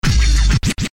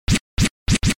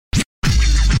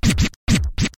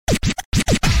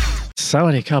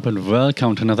Sawadee Cup and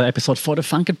welcome to another episode for the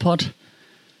Funkit Pod.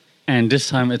 And this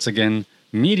time it's again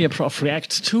Media Prof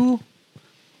reacts to,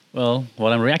 well,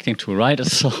 what I'm reacting to, right?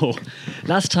 So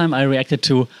last time I reacted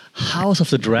to House of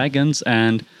the Dragons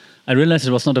and I realized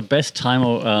it was not the best time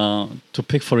to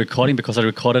pick for recording because I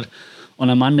recorded on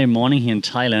a Monday morning here in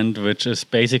Thailand, which is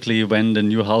basically when the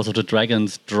new House of the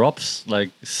Dragons drops,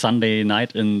 like Sunday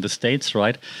night in the States,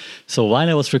 right? So while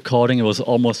I was recording, it was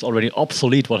almost already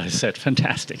obsolete what I said.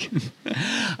 Fantastic.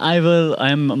 I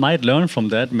might learn from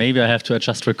that. Maybe I have to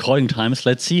adjust recording times.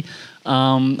 Let's see.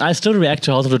 I still react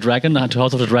to House of the Dragon. To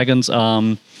House of the Dragons,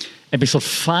 episode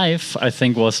 5, I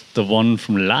think, was the one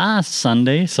from last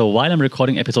Sunday. So while I'm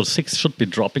recording, episode 6 should be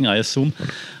dropping, I assume.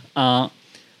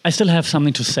 I still have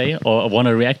something to say or want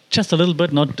to react just a little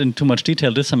bit, not in too much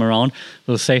detail this time around.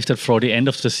 We'll save that for the end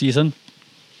of the season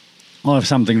or if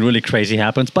something really crazy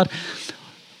happens. But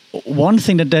one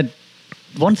thing that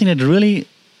really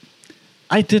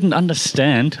I didn't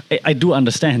understand, I do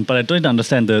understand, but I didn't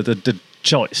understand the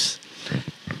choice,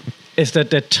 is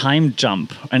that time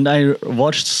jump. And I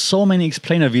watched so many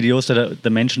explainer videos that I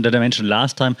mentioned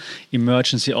last time,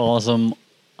 Emergency Awesome,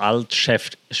 Alt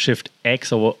Shift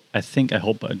X, or I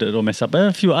hope I don't mess up,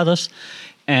 a few others,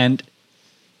 and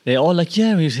they all like,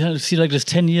 yeah, we see like this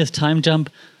 10 years time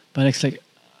jump, but it's like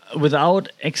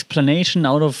without explanation,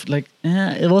 out of like,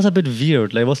 it was a bit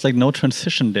weird. There was like no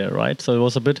transition there, right? So it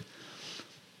was a bit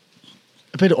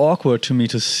awkward to me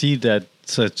to see that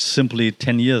simply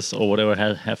 10 years or whatever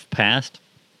have passed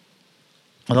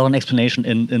without an explanation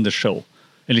in the show.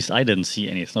 At least I didn't see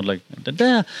any. It's not like,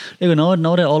 now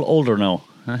they're all older now.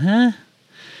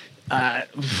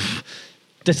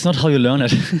 That's not how you learn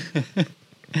it.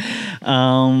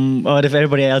 But if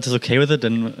everybody else is okay with it,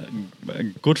 then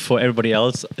good for everybody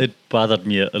else. It bothered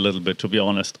me a little bit, to be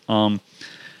honest.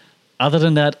 Other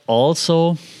than that,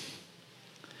 also,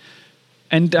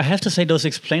 and I have to say, those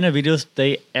explainer videos,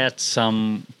 they add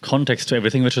some context to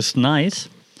everything, which is nice.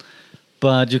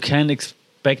 But you can't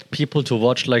expect people to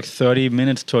watch like 30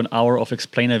 minutes to an hour of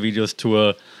explainer videos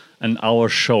to an hour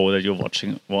show that you're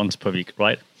watching once per week,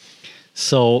 right?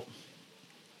 So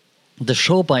the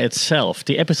show by itself,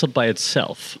 the episode by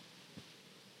itself,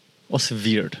 was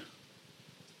weird.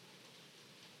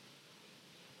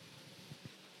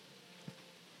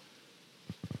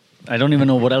 I don't even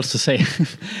know what else to say.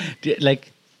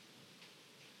 Like,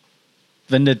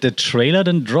 when the trailer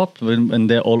then dropped, when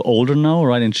they're all older now,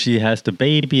 right, and she has the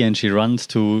baby and she runs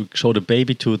to show the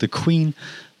baby to the queen,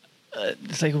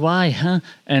 it's like, why, huh?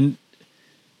 And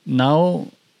now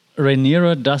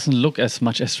Rhaenyra doesn't look as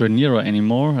much as Rhaenyra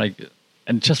anymore. Like,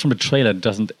 and just from the trailer, it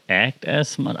doesn't act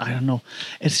as much. I don't know.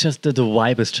 It's just that the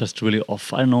vibe is just really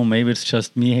off. I don't know. Maybe it's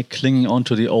just me clinging on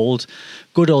to the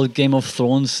good old Game of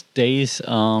Thrones days,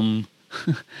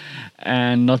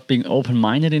 and not being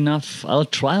open-minded enough. I'll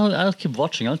try. I'll keep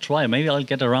watching. I'll try. Maybe I'll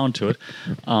get around to it.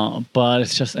 But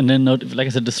it's just, and then like I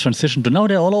said, this transition to now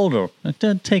they're all older.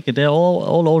 Take it. They're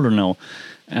all older now.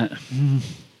 And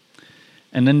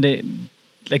then they,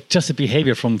 like, just the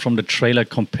behavior from the trailer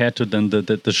compared to then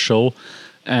the show,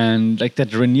 and like that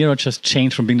Rhaenyra just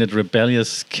changed from being that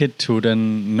rebellious kid to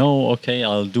then, no, okay,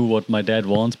 I'll do what my dad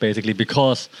wants, basically,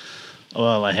 because,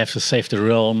 well, I have to save the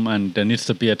realm and there needs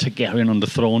to be a Targaryen on the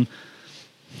throne.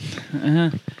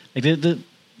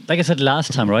 Like I said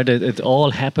last time, right? It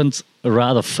all happens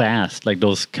rather fast. Like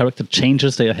those character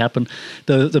changes, they happen.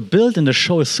 The build in the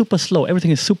show is super slow.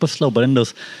 Everything is super slow, but then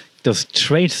those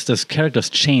traits, those characters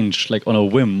change like on a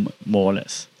whim, more or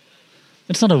less.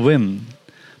 It's not a whim,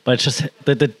 but it's just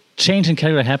the change in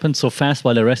character happens so fast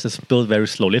while the rest is built very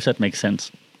slowly, if that makes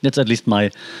sense. That's at least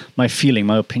my feeling,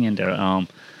 my opinion there.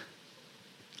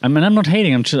 I'm not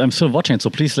hating, I'm still watching it, so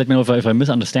please let me know if I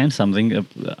misunderstand something.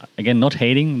 Again, not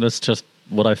hating, that's just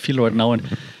what I feel right now.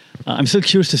 And I'm still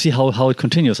curious to see how it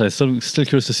continues. I'm still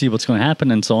curious to see what's going to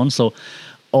happen and so on. So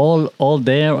all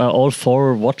there are all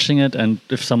for watching it, and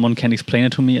if someone can explain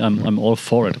it to me, I'm all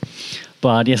for it.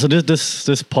 But yeah, so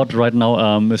this pod right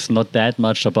now is not that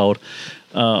much about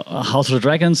House of the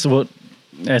Dragons,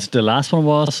 as the last one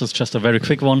was. It's just a very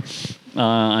quick one,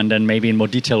 and then maybe in more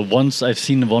detail once I've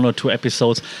seen 1 or 2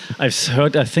 episodes. I've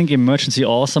heard, I think, Emergency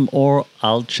Awesome or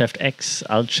Alt Shift X.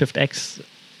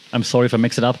 I'm sorry if I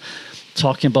mix it up.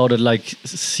 Talking about it, like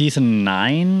season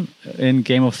 9 in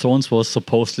Game of Thrones was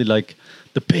supposedly like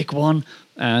the big one,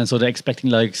 and so they're expecting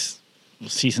like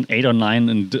season 8 or 9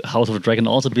 in House of the Dragon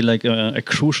also be like a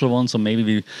crucial one. So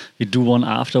maybe we do one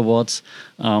afterwards,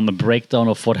 a breakdown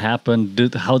of what happened,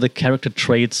 how the character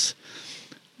traits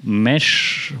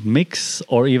mix,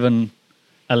 or even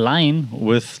align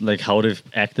with like how they've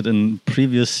acted in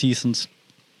previous seasons.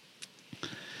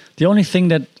 The only thing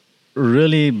that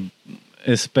really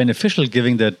is beneficial,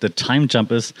 given that the time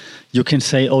jump is, you can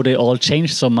say, oh, they all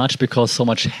changed so much because so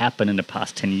much happened in the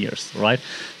past 10 years, right?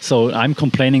 So I'm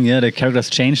complaining, the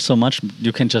characters changed so much.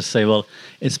 You can just say, well,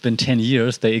 it's been 10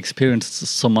 years. They experienced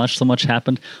so much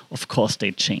happened. Of course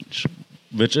they change,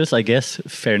 which is, I guess,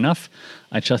 fair enough.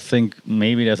 I just think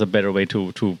maybe there's a better way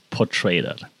to portray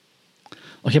that.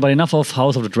 Okay, but enough of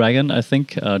House of the Dragon. I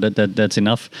think that's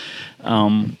enough.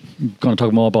 I'm going to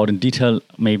talk more about in detail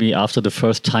maybe after the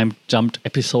first time jumped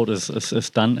episode is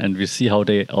done and we see how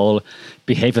they all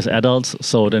behave as adults.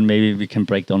 So then maybe we can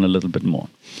break down a little bit more.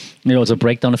 Maybe also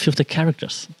break down a few of the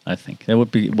characters. I think that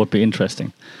would be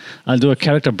interesting. I'll do a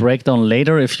character breakdown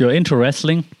later. If you're into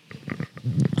wrestling,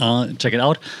 check it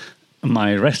out.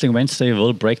 My Wrestling Wednesday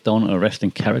will break down a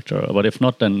wrestling character. But if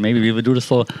not, then maybe we will do this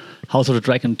for House of the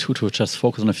Dragon 2 to just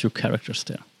focus on a few characters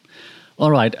there.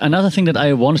 All right, another thing that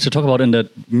I wanted to talk about in the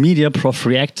Media Prof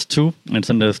React 2, and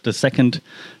it's in the second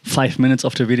 5 minutes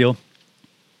of the video,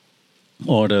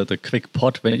 or the quick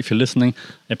pod, if you're listening,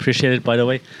 I appreciate it, by the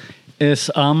way,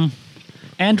 is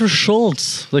Andrew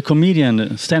Schulz, the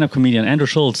comedian, stand-up comedian, Andrew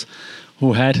Schulz,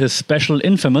 who had his special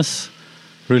Infamous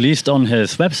released on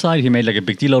his website. He made like a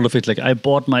big deal out of it. Like, I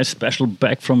bought my special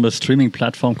back from the streaming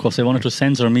platform because they wanted to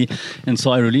censor me. And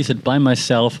so I released it by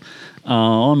myself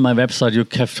on my website. You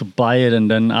have to buy it.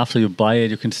 And then after you buy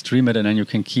it, you can stream it. And then you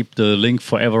can keep the link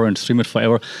forever and stream it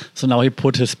forever. So now he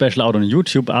put his special out on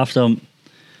YouTube after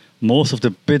most of the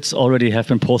bits already have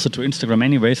been posted to Instagram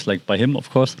anyways, like by him, of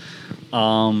course.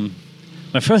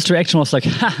 My first reaction was like,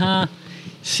 haha,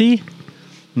 see?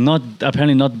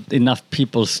 Apparently not enough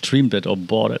people streamed it or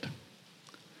bought it.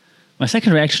 My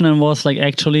second reaction was like,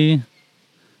 actually,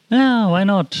 yeah, why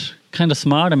not? Kind of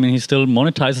smart. I mean, he still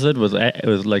monetizes it with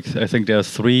like, I think there are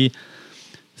three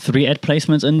ad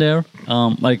placements in there.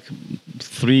 Like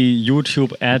 3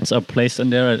 YouTube ads are placed in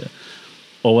there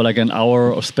over like an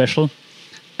hour of special.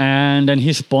 And then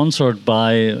he's sponsored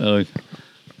by a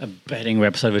betting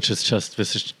website, which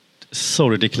is so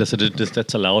ridiculous that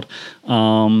that's allowed.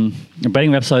 A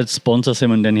betting website sponsors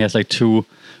him, and then he has like 2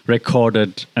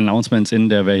 recorded announcements in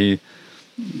there where he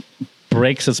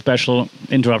breaks a special,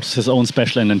 interrupts his own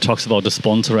special, and then talks about the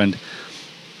sponsor and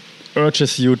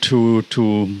urges you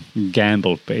to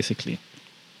gamble, basically.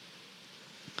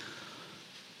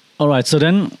 All right, so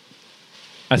then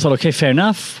I thought, okay, fair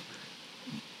enough.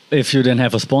 If you then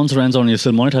have a sponsor and so on, you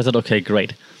still monetize it, okay,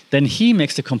 great. Then he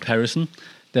makes the comparison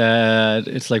that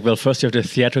it's like, well, first you have the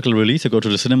theatrical release, you go to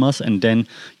the cinemas, and then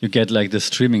you get like the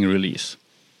streaming release.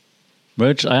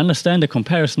 Which I understand the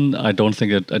comparison. I don't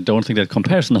think that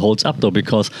comparison holds up though,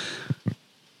 because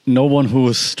no one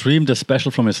who streamed the special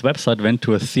from his website went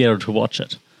to a theater to watch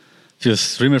it. If you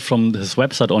stream it from his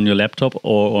website on your laptop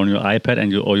or on your iPad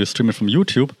or you stream it from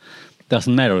YouTube,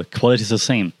 doesn't matter. Quality is the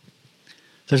same.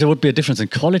 So if there would be a difference in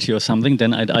quality or something,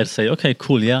 then I'd say, okay,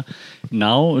 cool, yeah.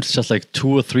 Now it's just like 2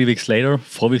 or 3 weeks later,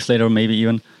 4 weeks later, maybe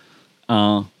even,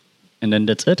 and then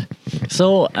that's it.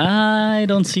 So I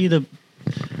don't see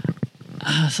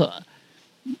so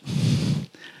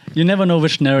you never know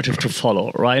which narrative to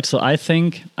follow, right? So I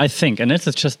think, and this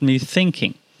is just me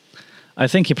thinking, I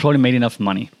think he probably made enough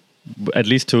money, at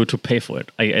least to pay for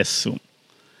it, I assume.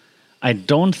 I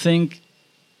don't think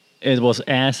it was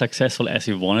as successful as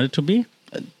he wanted it to be.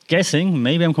 Guessing,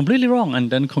 maybe I'm completely wrong,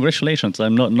 and then congratulations.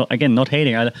 I'm not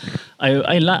hating. I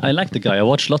like the guy. I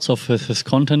watch lots of his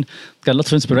content, got lots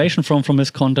of inspiration from his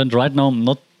content. Right now, I'm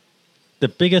not the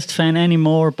biggest fan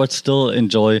anymore, but still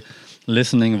enjoy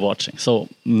listening, watching. So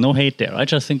no hate there. I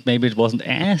just think maybe it wasn't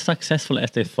as successful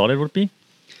as they thought it would be,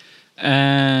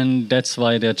 and that's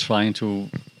why they're trying to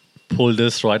pull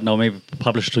this right now, maybe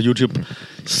publish it to YouTube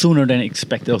sooner than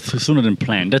expected, or sooner than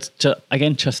planned. That's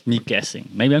just me guessing.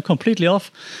 Maybe I'm completely off,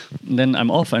 then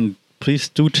I'm off, and please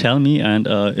do tell me, and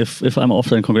if I'm off,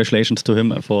 then congratulations to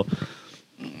him for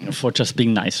just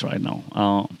being nice right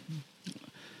now.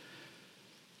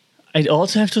 I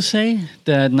also have to say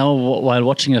that now, while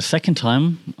watching a second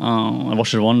time, I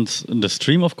watched it once in the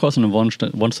stream, of course, and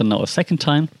once and now a second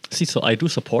time. See, so I do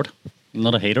support, I'm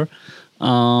not a hater.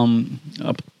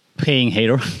 Paying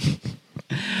hater.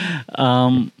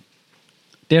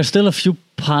 There's still a few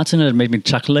parts in it that made me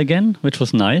chuckle again, which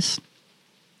was nice.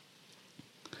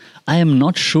 I am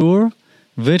not sure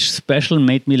which special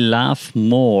made me laugh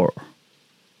more.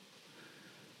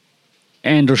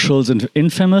 Andrew Schulz in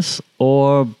Infamous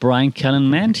or Brian Callen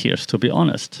Man Tears, to be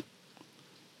honest.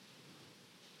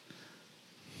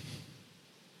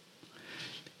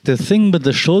 The thing with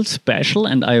the Schulz special,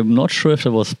 and I'm not sure if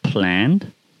it was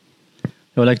planned,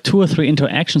 there were like 2 or 3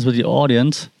 interactions with the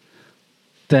audience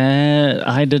that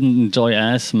I didn't enjoy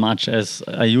as much as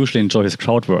I usually enjoy his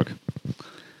crowd work.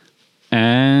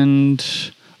 And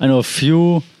I know a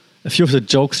few of the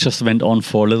jokes just went on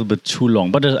for a little bit too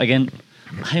long. But again,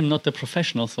 I'm not the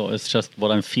professional, so it's just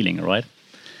what I'm feeling, right?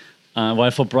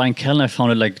 While for Brian Callen, I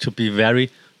found it like to be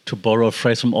to borrow a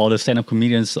phrase from all the stand-up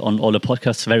comedians on all the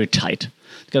podcasts, very tight.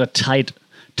 It's got a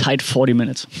tight 40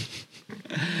 minutes.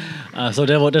 So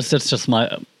that's just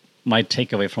my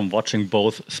takeaway from watching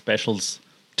both specials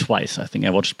twice. I think I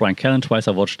watched Brian Callen twice.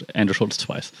 I watched Andrew Schulz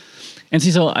twice. And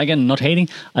see, so again, not hating.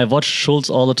 I watch Schulz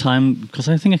all the time because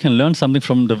I think I can learn something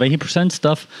from the way he presents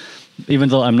stuff, even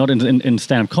though I'm not in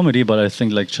stand-up comedy, but I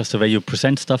think like just the way you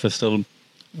present stuff is still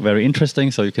very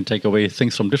interesting. So you can take away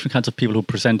things from different kinds of people who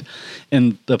present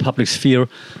in the public sphere.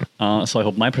 So I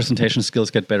hope my presentation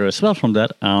skills get better as well from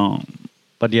that.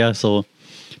 But yeah, so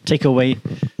takeaway,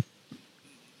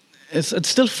 it's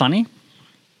still funny.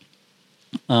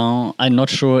 I'm not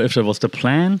sure if that was the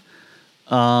plan.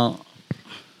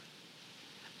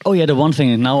 Oh yeah, the one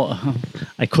thing now,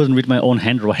 I couldn't read my own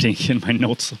handwriting in my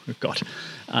notes. Oh God,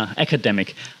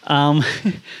 academic. The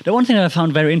one thing that I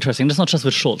found very interesting, that's not just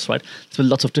with Schulz, right? It's with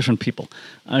lots of different people.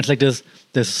 It's like this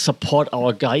support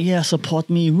our guy. Yeah, support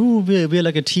me. Ooh, we're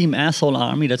like a team asshole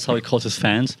army. That's how he calls his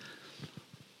fans.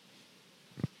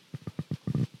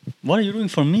 What are you doing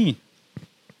for me?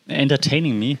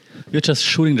 Entertaining me? You're just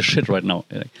shooting the shit right now.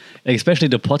 Like, especially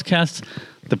the podcasts.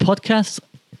 The podcasts.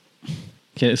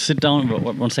 Okay, sit down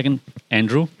 1 second.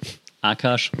 Andrew,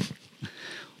 Akash,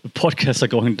 the podcasts are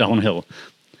going downhill.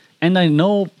 And I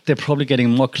know they're probably getting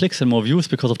more clicks and more views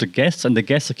because of the guests, and the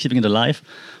guests are keeping it alive.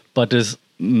 But this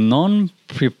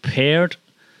non-prepared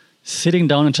sitting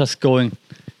down and just going,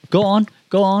 go on,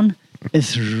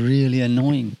 is really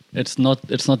annoying. It's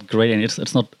not great, and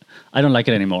it's not. I don't like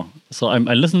it anymore. So I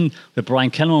listened. The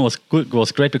Brian Callen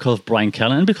was great because of Brian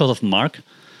Callen and because of Mark,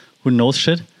 who knows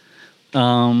shit.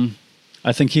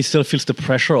 I think he still feels the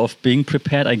pressure of being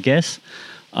prepared, I guess.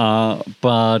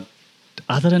 But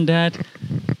other than that,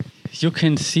 you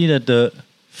can see that the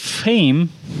fame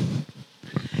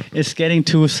is getting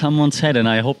to someone's head, and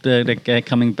I hope they're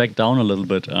coming back down a little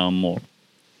bit more.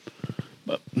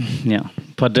 But, yeah.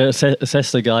 But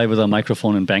says the guy with a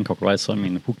microphone in Bangkok, right? So, I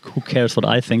mean, who cares what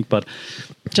I think? But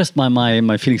just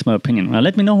my feelings, my opinion.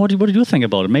 Let me know what do you think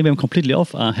about it. Maybe I'm completely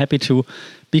off. Happy to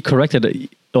be corrected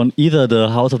on either the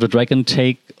House of the Dragon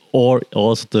take or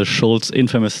also the Schulz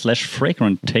infamous /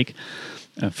 fragrant take.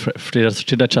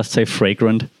 Did I just say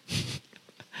fragrant?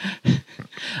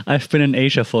 I've been in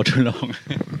Asia for too long.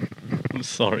 I'm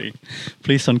sorry.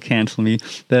 Please don't cancel me.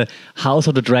 The House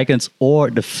of the Dragons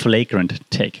or the flagrant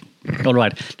take. All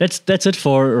right, that's it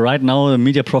for right now. The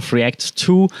Media Prof Reacts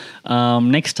 2.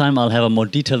 Next time I'll have a more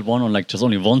detailed one on like just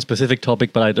only one specific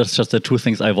topic, but that's just the two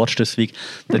things I watched this week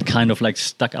that kind of like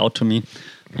stuck out to me.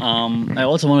 I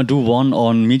also want to do one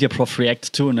on Media Prof Reacts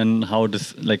 2 and then how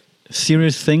this like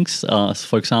serious things,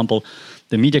 for example,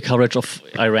 the media coverage of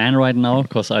Iran right now,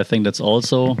 because I think that's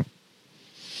also...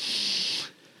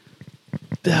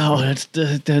 Oh, that's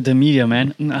the media,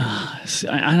 man.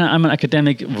 I'm an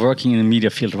academic working in the media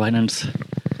field, right? And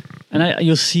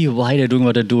you see why they're doing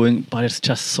what they're doing, but it's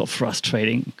just so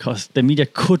frustrating because the media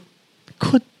could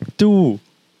do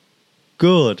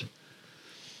good,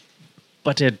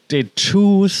 but they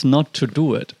choose not to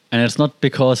do it. And it's not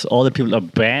because all the people are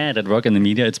bad at work in the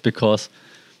media. It's because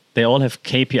they all have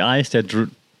KPIs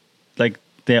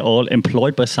they're all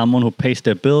employed by someone who pays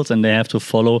their bills, and they have to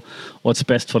follow what's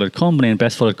best for the company. And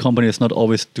best for the company is not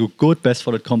always do good. Best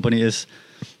for the company is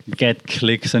get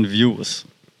clicks and views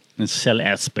and sell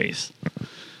ad space.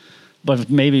 But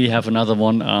maybe we have another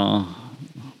one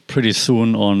pretty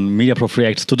soon on Media Prof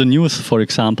Reacts to the news, for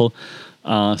example,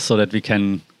 so that we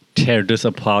can tear this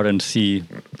apart and see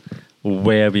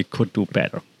where we could do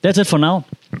better. That's it for now.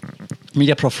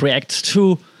 Media Prof Reacts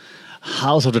to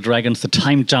House of the Dragons, the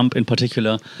time jump in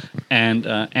particular, and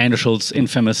Andrew Schulz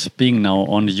infamous being now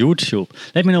on YouTube.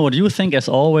 Let me know what you think. As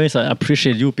always, I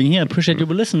appreciate you being here. I appreciate you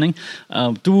listening.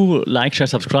 Do like, share,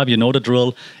 subscribe. You know the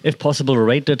drill. If possible,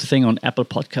 rate that thing on Apple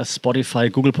Podcasts,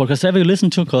 Spotify, Google Podcasts, wherever you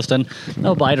listen to, because then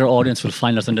a wider audience will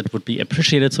find us, and that would be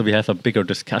appreciated, so we have a bigger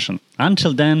discussion.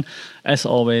 Until then, as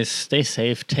always, stay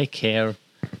safe, take care.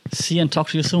 See and talk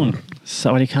to you soon.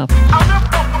 Sawadee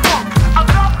Krap.